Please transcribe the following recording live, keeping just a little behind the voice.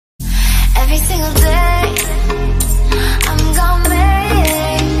Every single day I'm gonna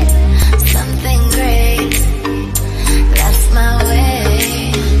make something great. That's my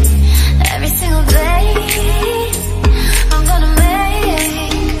way. Every single day I'm gonna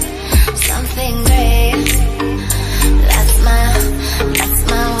make something great. That's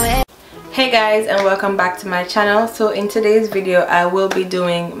my way. Hey guys, and welcome back to my channel. So in today's video I will be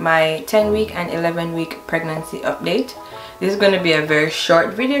doing my 10-week and 11-week pregnancy update. This is going to be a very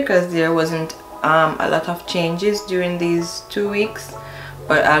short video because there wasn't a lot of changes during these 2 weeks,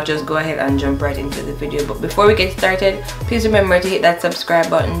 but I'll just go ahead and jump right into the video. But before we get started, please remember to hit that subscribe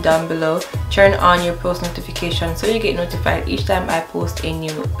button down below, turn on your post notifications so you get notified each time I post a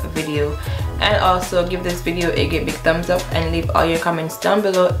new video, and also give this video a big thumbs up and leave all your comments down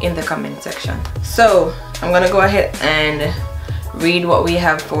below in the comment section. So I'm gonna go ahead and read what we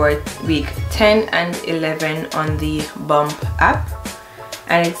have for week 10 and 11 on the Bump app.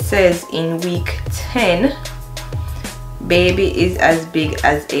 And it says in week 10, baby is as big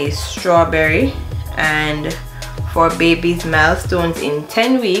as a strawberry. And for baby's milestones in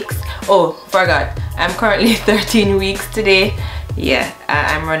 10 weeks, oh forgot, I'm currently 13 weeks today. Yeah,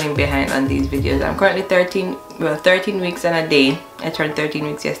 I'm running behind on these videos. I'm currently 13 weeks and a day. I turned 13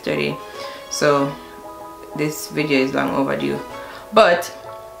 weeks yesterday, so this video is long overdue. But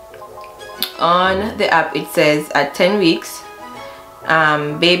on the app it says at 10 weeks,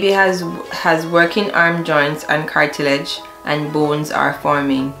 baby has working arm joints and cartilage, and bones are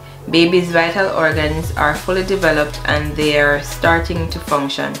forming. Baby's vital organs are fully developed and they are starting to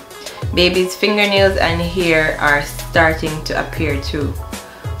function. Baby's fingernails and hair are starting to appear too.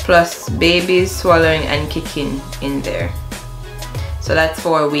 Plus baby's swallowing and kicking in there. So that's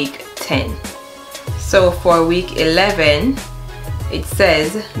for week 10. So for week 11, it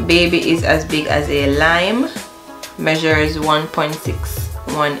says baby is as big as a lime, measures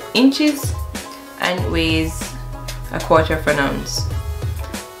 1.61 inches and weighs 1/4 ounce.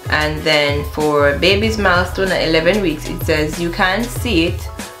 And then for baby's milestone at 11 weeks, it says you can't see it,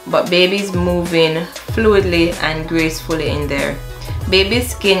 but baby's moving fluidly and gracefully in there.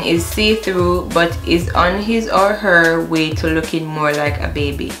 Baby's skin is see-through but is on his or her way to looking more like a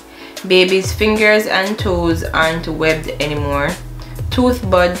baby. Baby's fingers and toes aren't webbed anymore. Tooth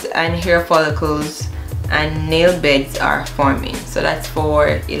buds and hair follicles and nail beds are forming. So that's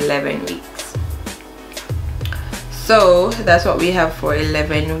for 11 weeks. So that's what we have for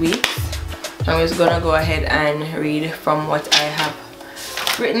 11 weeks. I'm just gonna go ahead and read from what I have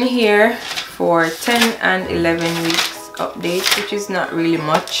written here for 10 and 11 weeks update, which is not really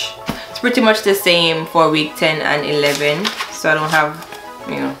much. It's pretty much the same for week 10 and 11, so I don't have,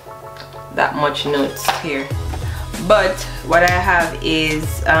 you know, that much notes here. But what I have is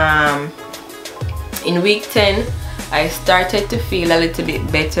in week 10 I started to feel a little bit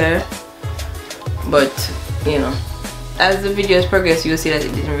better, but you know, as the videos progress you'll see that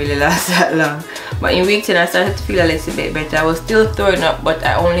it didn't really last that long. But in week 10 I started to feel a little bit better. I was still throwing up, but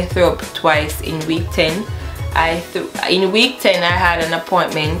I only threw up twice in week 10. In week 10 I had an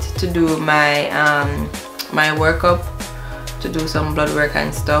appointment to do my my workup, to do some blood work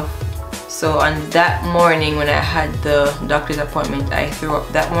and stuff. So on that morning when I had the doctor's appointment, I threw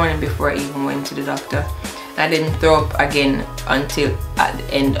up that morning before I even went to the doctor. I didn't throw up again until at the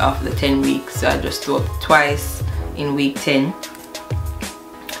end of the 10 weeks. So I just threw up twice in week 10.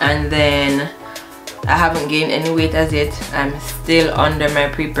 And then I haven't gained any weight as yet. I'm still under my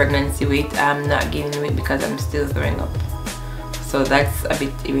pre-pregnancy weight. I'm not gaining weight because I'm still throwing up. So that's a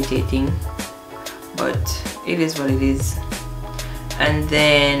bit irritating, but it is what it is. And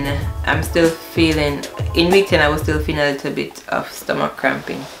then I'm still feeling, in week 10 I was still feeling a little bit of stomach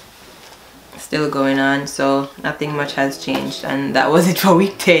cramping still going on, so nothing much has changed. And that was it for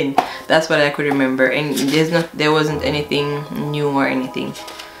week 10. That's what I could remember, and there wasn't anything new or anything.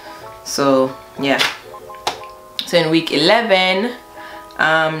 So yeah, so in week 11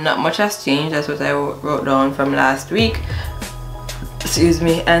 not much has changed. That's what I wrote down from last week, excuse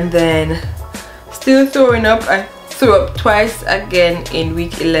me. And then still throwing up. I threw up twice again in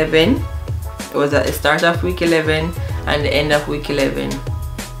week 11. It was at the start of week 11 and the end of week 11.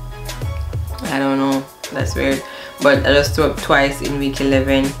 I don't know, that's weird, but I just threw up twice in week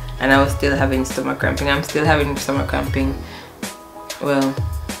 11 and I was still having stomach cramping. I'm still having stomach cramping. Well,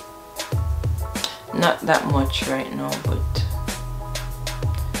 not that much right now, but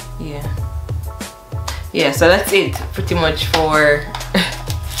yeah, so that's it pretty much for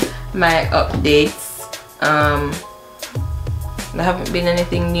my updates. There haven't been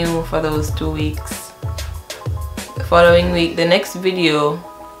anything new for those 2 weeks. The following week, the next video,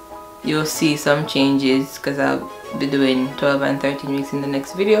 you'll see some changes because I'll be doing 12 and 13 weeks in the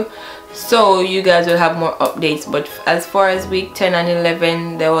next video, so you guys will have more updates. But as far as week 10 and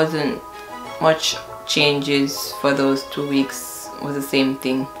 11, there wasn't much changes for those 2 weeks. It was the same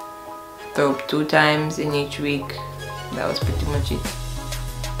thing. Throw up 2 times in each week. That was pretty much it.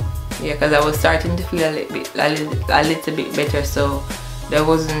 Yeah, because I was starting to feel a little bit better, so there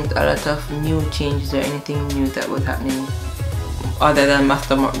wasn't a lot of new changes or anything new that was happening other than my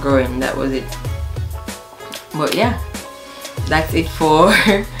stomach growing. That was it. But yeah, that's it for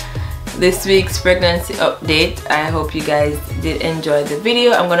this week's pregnancy update. I hope you guys did enjoy the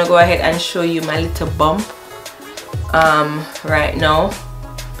video. I'm gonna go ahead and show you my little bump right now,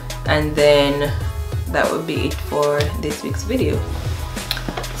 and then that would be it for this week's video.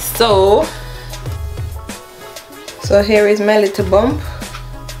 So here is my little bump.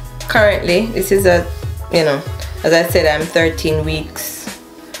 Currently, this is a, you know, as I said, I'm 13 weeks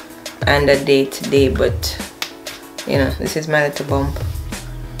and a day today, but you know, this is my little bump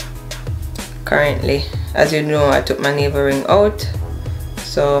currently. As you know, I took my navel ring out,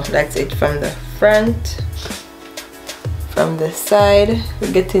 so that's it from the front. From the side,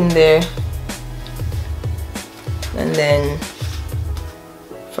 we get in there, and then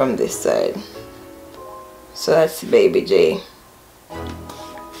from this side. So that's baby J.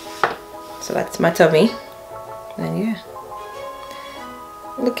 So that's my tummy, and yeah,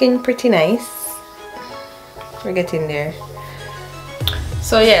 looking pretty nice. We're getting there.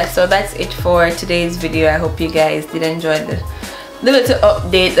 So yeah, so that's it for today's video. I hope you guys did enjoy the little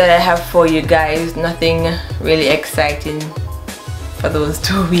update that I have for you guys. Nothing really exciting for those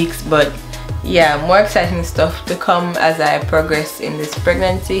 2 weeks, but yeah, more exciting stuff to come as I progress in this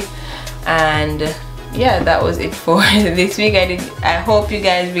pregnancy. And yeah, that was it for this week. I hope you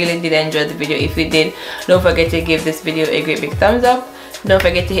guys really did enjoy the video. If you did, don't forget to give this video a great big thumbs up. Don't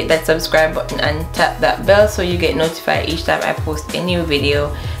forget to hit that subscribe button and tap that bell so you get notified each time I post a new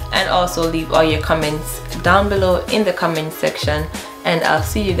video. And also leave all your comments down below in the comment section, and I'll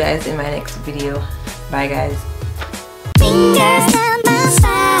see you guys in my next video. Bye guys. Fingers down my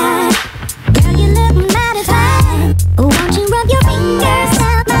spine. Girl, you look mighty fine. Won't you